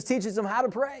group. Jesus teaches them how to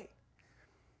pray.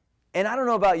 And I don't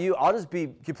know about you, I'll just be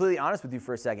completely honest with you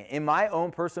for a second. In my own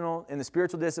personal, in the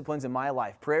spiritual disciplines in my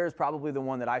life, prayer is probably the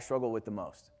one that I struggle with the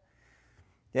most.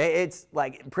 Okay? It's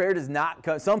like prayer does not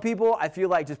come. Some people, I feel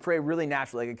like, just pray really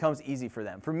naturally. Like it comes easy for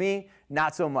them. For me,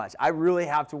 not so much. I really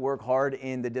have to work hard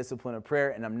in the discipline of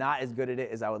prayer, and I'm not as good at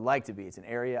it as I would like to be. It's an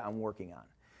area I'm working on.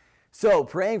 So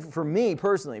praying, for me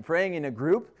personally, praying in a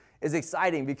group is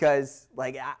exciting because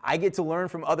like I get to learn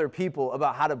from other people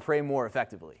about how to pray more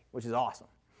effectively, which is awesome.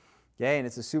 Okay, and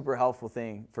it's a super helpful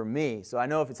thing for me. So I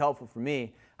know if it's helpful for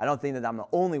me, I don't think that I'm the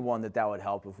only one that would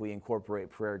help if we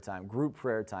incorporate prayer time, group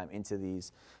prayer time into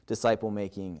these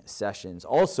disciple-making sessions.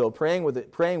 Also, praying with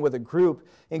a group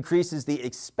increases the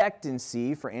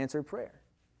expectancy for answered prayer.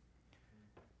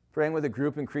 Praying with a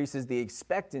group increases the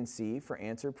expectancy for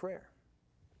answered prayer.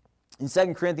 In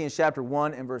 2 Corinthians chapter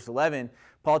 1 and verse 11,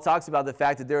 Paul talks about the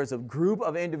fact that there is a group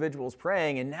of individuals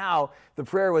praying, and now the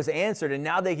prayer was answered, and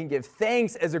now they can give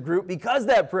thanks as a group because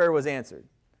that prayer was answered.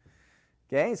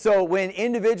 Okay, so when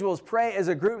individuals pray as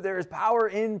a group, there is power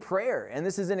in prayer. And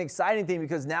this is an exciting thing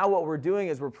because now what we're doing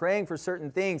is we're praying for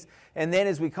certain things. And then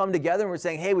as we come together and we're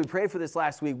saying, hey, we prayed for this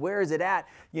last week. Where is it at?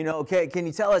 You know, okay, can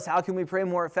you tell us how can we pray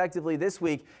more effectively this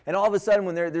week? And all of a sudden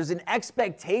when there's an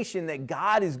expectation that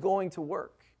God is going to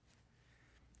work.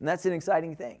 And that's an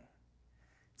exciting thing.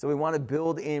 So we want to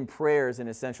build in prayer as an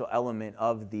essential element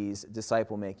of these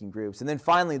disciple-making groups. And then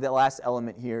finally, the last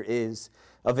element here is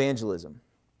evangelism.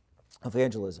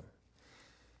 Evangelism.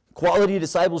 Quality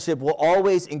discipleship will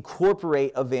always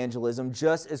incorporate evangelism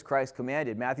just as Christ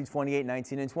commanded. Matthew 28,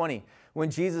 19 and 20.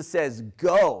 When Jesus says,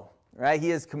 go, right?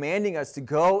 He is commanding us to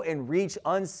go and reach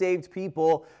unsaved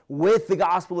people with the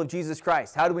gospel of Jesus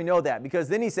Christ. How do we know that? Because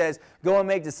then he says, go and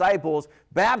make disciples,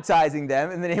 baptizing them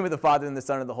in the name of the Father and the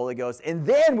Son and the Holy Ghost. And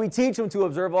then we teach them to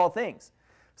observe all things.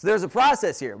 So there's a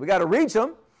process here. We got to reach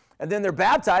them, and then they're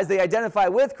baptized, they identify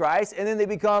with Christ, and then they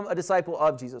become a disciple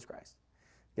of Jesus Christ.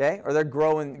 Okay? Or they're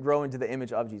grow into the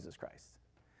image of Jesus Christ.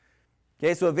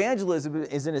 Okay, so evangelism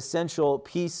is an essential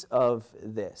piece of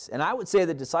this. And I would say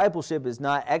that discipleship is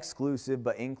not exclusive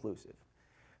but inclusive.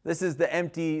 This is the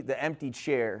empty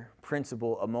chair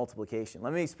principle of multiplication.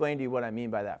 Let me explain to you what I mean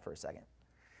by that for a second.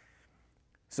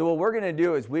 So what we're going to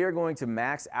do is we are going to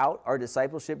max out our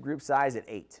discipleship group size at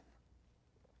 8.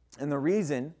 And the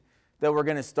reason that we're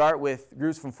going to start with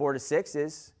groups from 4 to 6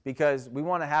 is because we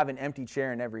want to have an empty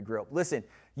chair in every group. Listen,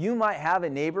 you might have a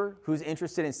neighbor who's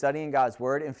interested in studying God's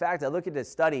Word. In fact, I look at this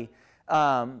study.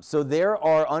 So there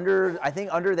are under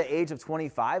the age of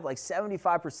 25, like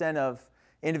 75% of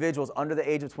individuals under the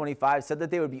age of 25 said that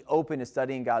they would be open to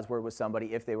studying God's Word with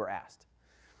somebody if they were asked.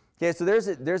 Okay, so there's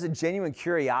a genuine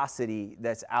curiosity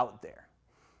that's out there.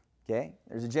 Okay,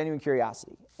 there's a genuine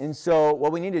curiosity. And so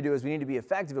what we need to do is we need to be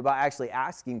effective about actually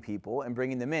asking people and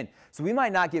bringing them in. So we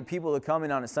might not get people to come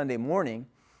in on a Sunday morning,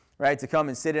 right, to come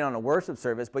and sit in on a worship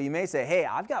service, but you may say, hey,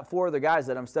 I've got 4 other guys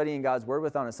that I'm studying God's Word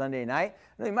with on a Sunday night,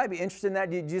 and they might be interested in that.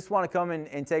 Do you just want to come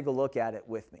and take a look at it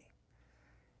with me?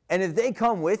 And if they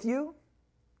come with you,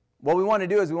 what we want to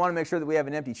do is we want to make sure that we have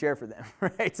an empty chair for them,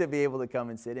 right, to be able to come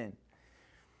and sit in.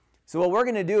 So what we're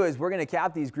going to do is we're going to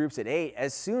cap these groups at 8.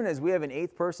 As soon as we have an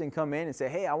 8th person come in and say,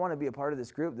 hey, I want to be a part of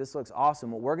this group, this looks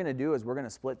awesome, what we're going to do is we're going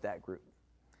to split that group.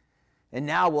 And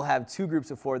now we'll have 2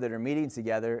 groups of 4 that are meeting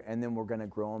together, and then we're going to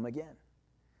grow them again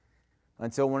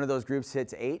until one of those groups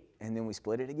hits 8, and then we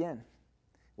split it again.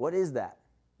 What is that?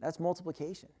 That's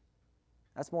multiplication.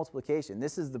 That's multiplication.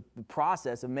 This is the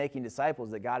process of making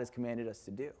disciples that God has commanded us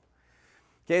to do.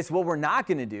 Okay, so what we're not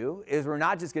going to do is we're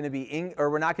not just going to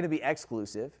be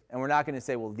exclusive, and we're not going to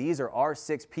say, well, these are our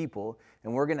 6 people,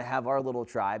 and we're going to have our little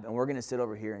tribe, and we're going to sit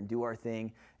over here and do our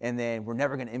thing, and then we're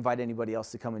never going to invite anybody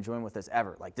else to come and join with us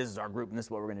ever. Like, this is our group, and this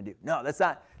is what we're going to do. No, that's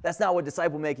not what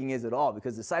disciple making is at all,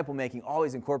 because disciple making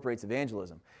always incorporates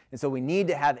evangelism. And so we need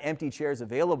to have empty chairs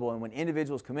available, and when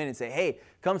individuals come in and say, hey,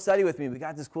 come study with me, we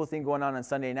got this cool thing going on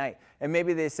Sunday night, and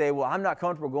maybe they say, well, I'm not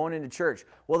comfortable going into church.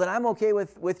 Well, then I'm okay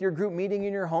with your group meeting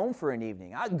in your home for an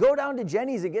evening. I'll go down to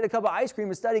Jenny's and get a cup of ice cream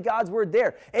and study God's word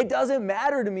there. It doesn't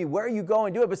matter to me where you go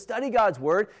and do it, but study God's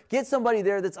word, get somebody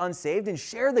there that's unsaved, and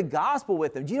share the gospel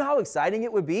with them. Do you know how exciting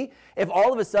it would be if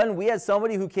all of a sudden we had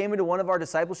somebody who came into one of our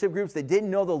discipleship groups that didn't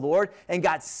know the Lord and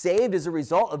got saved as a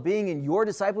result of being in your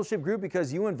discipleship group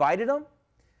because you invited them?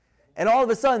 And all of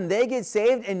a sudden they get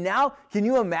saved, and now can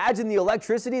you imagine the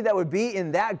electricity that would be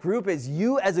in that group as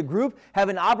you as a group have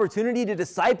an opportunity to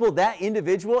disciple that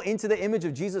individual into the image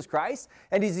of Jesus Christ?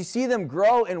 And as you see them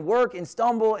grow and work and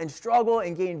stumble and struggle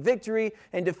and gain victory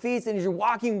and defeats, and as you're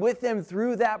walking with them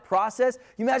through that process,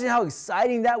 you imagine how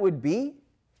exciting that would be?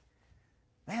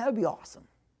 Man, that would be awesome.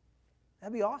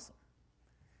 That'd be awesome.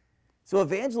 So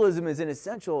evangelism is an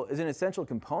essential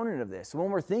component of this. So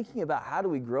when we're thinking about how do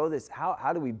we grow this,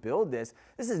 how do we build this,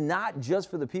 this is not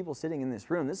just for the people sitting in this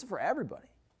room. This is for everybody.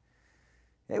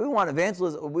 Hey, we want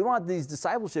evangelism. We want these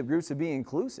discipleship groups to be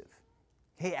inclusive.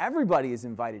 Hey, everybody is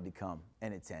invited to come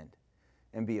and attend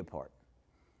and be a part.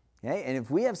 Okay? And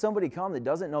if we have somebody come that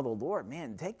doesn't know the Lord,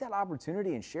 man, take that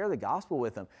opportunity and share the gospel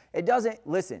with them.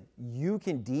 Listen, you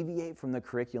can deviate from the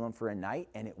curriculum for a night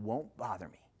and it won't bother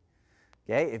me.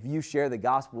 Okay, if you share the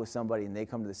gospel with somebody and they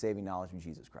come to the saving knowledge of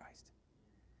Jesus Christ.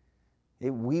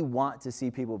 We want to see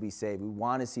people be saved. We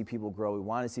want to see people grow. We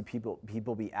want to see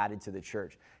people be added to the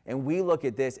church. And we look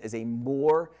at this as a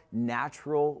more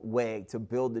natural way to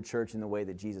build the church in the way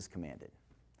that Jesus commanded.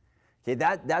 Okay,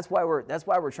 that's why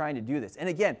we're trying to do this. And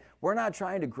again, we're not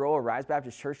trying to grow a Rise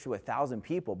Baptist Church to 1,000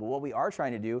 people, but what we are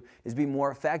trying to do is be more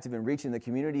effective in reaching the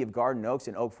community of Garden Oaks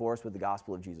and Oak Forest with the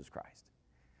gospel of Jesus Christ.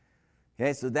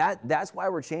 Okay, so that's why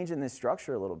we're changing this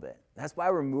structure a little bit. That's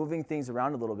why we're moving things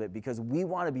around a little bit, because we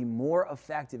want to be more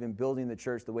effective in building the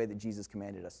church the way that Jesus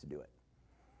commanded us to do it.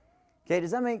 Okay, does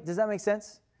that make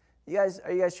sense?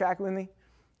 Are you guys tracking with me?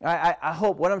 I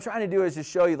hope. What I'm trying to do is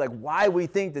just show you like why we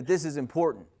think that this is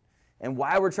important, and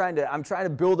why I'm trying to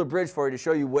build a bridge for you to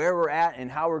show you where we're at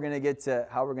and how we're going to get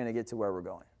to where we're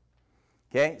going.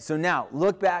 Okay, so now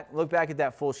look back at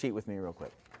that full sheet with me real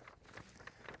quick.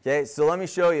 Okay, so let me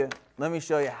show you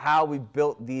how we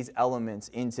built these elements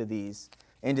into these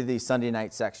Sunday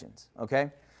night sections.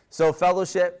 Okay, so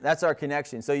fellowship, that's our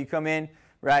connection. So you come in,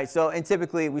 right? So and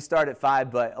typically we start at 5,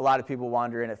 but a lot of people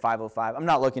wander in at 5:05. I'm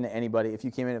not looking at anybody. If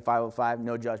you came in at 5:05,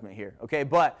 no judgment here. Okay,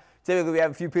 but typically we have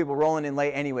a few people rolling in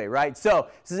late anyway, right? So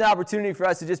this is an opportunity for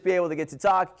us to just be able to get to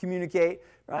talk, communicate,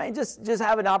 right? And just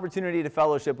have an opportunity to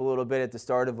fellowship a little bit at the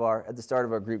start of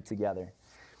our group together,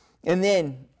 and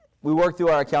then we work through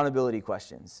our accountability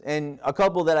questions. And a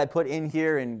couple that I put in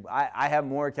here, and I have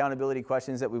more accountability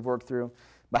questions that we've worked through.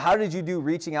 But how did you do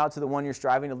reaching out to the one you're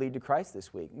striving to lead to Christ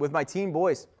this week? With my teen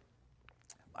boys,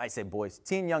 I say boys,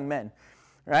 teen young men,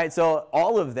 right? So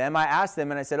all of them, I asked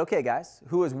them and I said, okay, guys,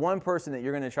 who is one person that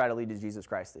you're going to try to lead to Jesus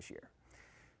Christ this year?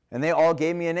 And they all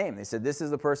gave me a name. They said, this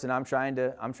is the person I'm trying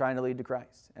to lead to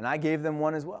Christ. And I gave them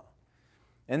one as well.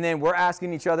 And then we're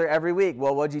asking each other every week,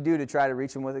 well, what'd you do to try to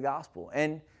reach them with the gospel?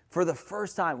 And for the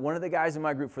first time, one of the guys in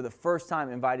my group for the first time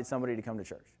invited somebody to come to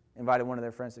church, invited one of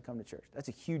their friends to come to church. That's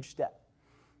a huge step.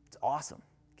 It's awesome.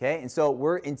 Okay? And so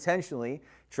we're intentionally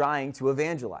trying to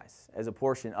evangelize as a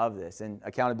portion of this, and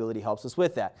accountability helps us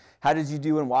with that. How did you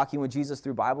do in walking with Jesus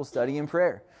through Bible study and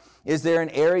prayer? Is there an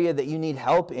area that you need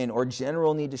help in or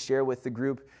general need to share with the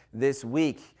group this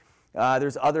week?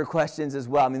 There's other questions as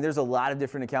well. I mean, there's a lot of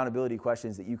different accountability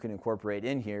questions that you can incorporate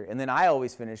in here. And then I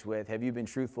always finish with, have you been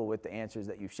truthful with the answers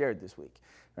that you've shared this week?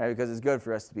 Right? Because it's good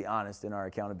for us to be honest in our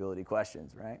accountability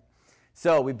questions, right?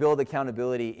 So we build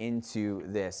accountability into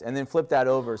this. And then flip that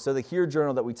over. So the HEAR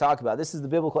journal that we talk about, this is the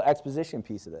biblical exposition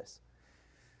piece of this.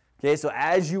 Okay, so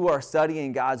as you are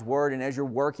studying God's Word and as you're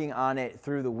working on it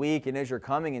through the week and as you're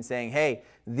coming and saying, hey,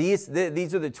 these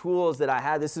are the tools that I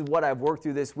have. This is what I've worked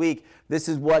through this week. This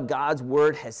is what God's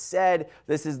Word has said.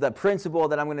 This is the principle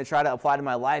that I'm going to try to apply to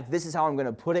my life. This is how I'm going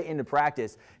to put it into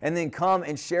practice. And then come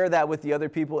and share that with the other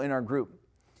people in our group.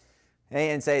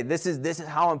 And say, this is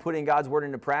how I'm putting God's Word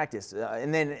into practice.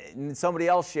 And then somebody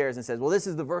else shares and says, well, this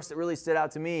is the verse that really stood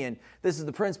out to me, and this is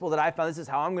the principle that I found. This is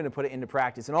how I'm going to put it into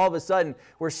practice. And all of a sudden,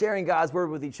 we're sharing God's Word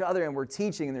with each other, and we're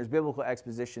teaching, and there's biblical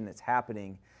exposition that's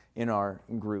happening in our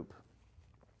group.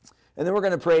 And then we're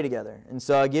going to pray together. And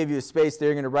so I gave you a space there.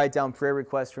 You're going to write down prayer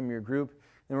requests from your group.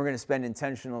 Then we're going to spend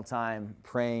intentional time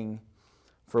praying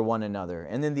for one another.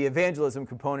 And then the evangelism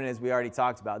component, as we already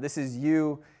talked about, this is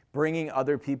you bringing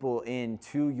other people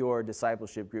into your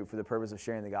discipleship group for the purpose of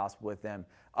sharing the gospel with them,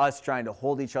 us trying to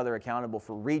hold each other accountable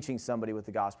for reaching somebody with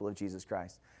the gospel of Jesus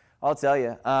Christ. I'll tell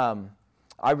you,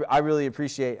 I really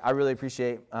appreciate, and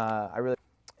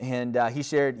he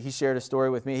shared a story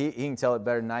with me. He can tell it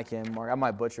better than I can, Mark. I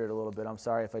might butcher it a little bit. I'm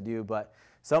sorry if I do, but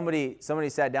somebody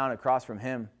sat down across from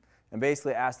him and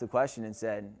basically asked the question and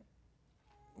said,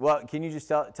 well, can you just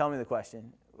tell me the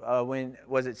question? When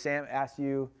was it Sam asked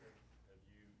you?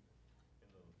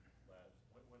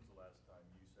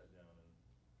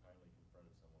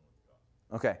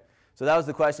 Okay, so that was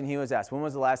the question he was asked. When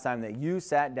was the last time that you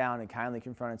sat down and kindly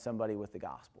confronted somebody with the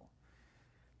gospel?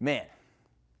 Man,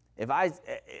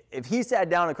 if he sat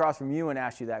down across from you and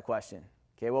asked you that question,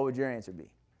 okay, what would your answer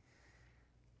be?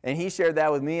 And he shared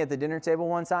that with me at the dinner table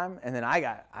one time, and then I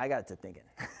got to thinking.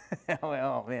 I went,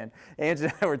 oh man, Andrew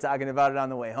and I were talking about it on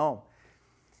the way home.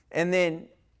 And then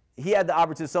he had the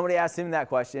opportunity, somebody asked him that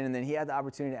question, and then he had the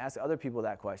opportunity to ask other people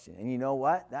that question. And you know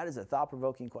what? That is a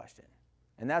thought-provoking question.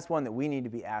 And that's one that we need to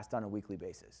be asked on a weekly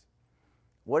basis.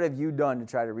 What have you done to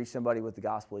try to reach somebody with the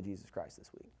gospel of Jesus Christ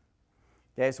this week?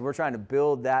 Okay, so we're trying to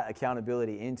build that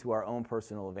accountability into our own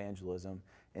personal evangelism.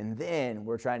 And then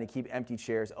we're trying to keep empty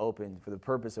chairs open for the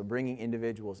purpose of bringing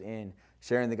individuals in,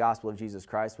 sharing the gospel of Jesus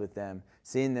Christ with them,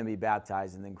 seeing them be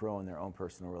baptized, and then grow in their own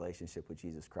personal relationship with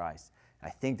Jesus Christ.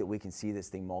 I think that we can see this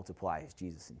thing multiply as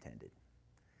Jesus intended.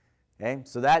 Okay,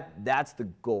 so that's the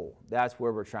goal. That's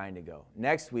where we're trying to go.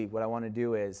 Next week, what I want to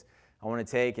do is I want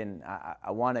to take and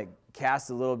I want to cast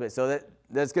a little bit. So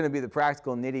that's going to be the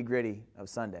practical nitty-gritty of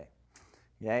Sunday.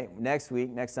 Okay, next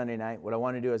week, next Sunday night, what I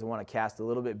want to do is I want to cast a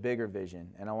little bit bigger vision,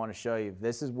 and I want to show you if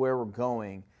this is where we're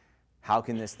going, where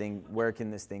can this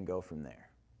thing go from there?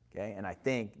 Okay, and I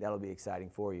think that'll be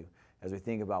exciting for you as we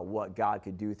think about what God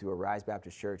could do through Arise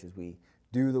Baptist Church as we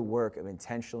do the work of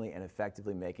intentionally and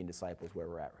effectively making disciples where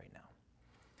we're at right now.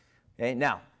 Okay,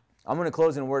 now, I'm going to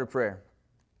close in a word of prayer.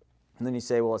 And then you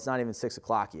say, well, it's not even 6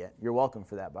 o'clock yet. You're welcome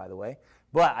for that, by the way.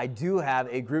 But I do have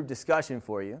a group discussion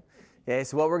for you. Okay,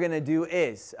 so what we're going to do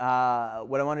is,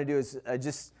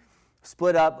 just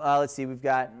split up. Let's see, we've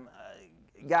got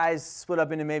guys split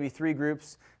up into maybe 3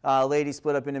 groups. Ladies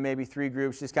split up into maybe 3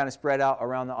 groups, just kind of spread out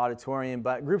around the auditorium.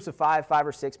 But groups of 5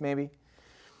 or 6 maybe.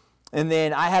 And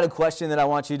then I had a question that I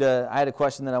want you to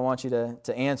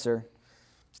answer.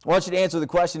 I want you to answer the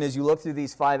question as you look through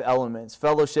these 5 elements: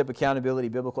 fellowship, accountability,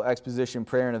 biblical exposition,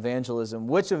 prayer, and evangelism.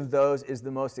 Which of those is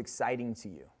the most exciting to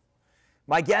you?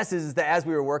 My guess is that as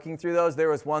we were working through those, there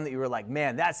was one that you were like,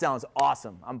 man, that sounds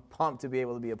awesome. I'm pumped to be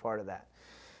able to be a part of that.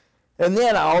 And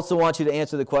then I also want you to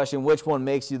answer the question, which one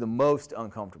makes you the most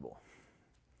uncomfortable?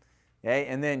 Okay,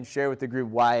 and then share with the group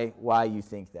why you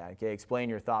think that. Okay, explain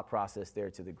your thought process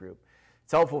there to the group.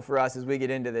 It's helpful for us as we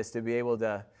get into this to be able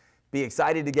to be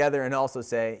excited together and also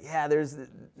say, yeah, there's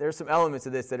some elements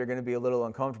of this that are going to be a little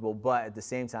uncomfortable, but at the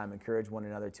same time encourage one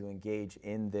another to engage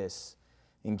in this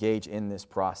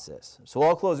process. So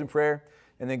I'll close in prayer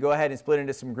and then go ahead and split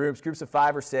into some groups of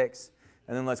 5 or 6,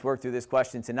 and then let's work through this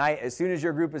question tonight. As soon as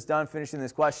your group is done finishing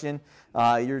this question,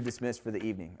 you're dismissed for the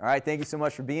evening. All right, thank you so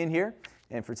much for being here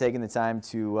and for taking the time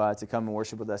to come and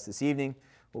worship with us this evening.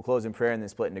 We'll close in prayer and then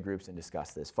split into groups and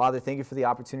discuss this. Father, thank you for the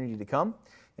opportunity to come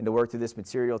and to work through this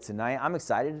material tonight. I'm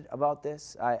excited about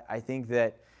this. I think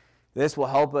that this will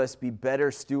help us be better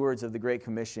stewards of the Great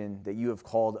Commission that you have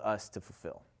called us to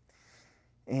fulfill.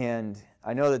 And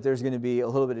I know that there's going to be a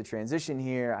little bit of transition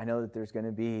here. I know that there's going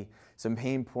to be some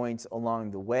pain points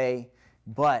along the way.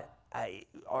 But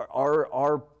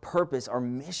our purpose, our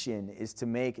mission is to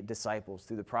make disciples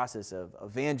through the process of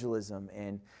evangelism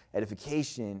and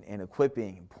edification and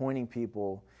equipping and pointing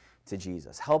people to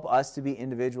Jesus. Help us to be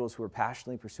individuals who are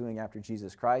passionately pursuing after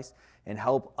Jesus Christ, and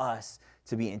help us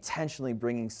to be intentionally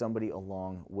bringing somebody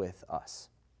along with us.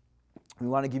 We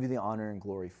want to give you the honor and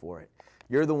glory for it.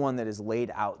 You're the one that has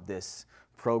laid out this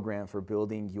program for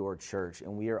building your church,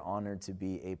 and we are honored to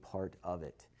be a part of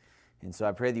it. And so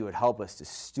I pray that you would help us to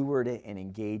steward it and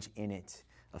engage in it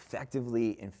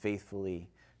effectively and faithfully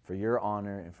for your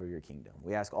honor and for your kingdom.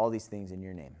 We ask all these things in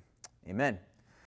your name. Amen.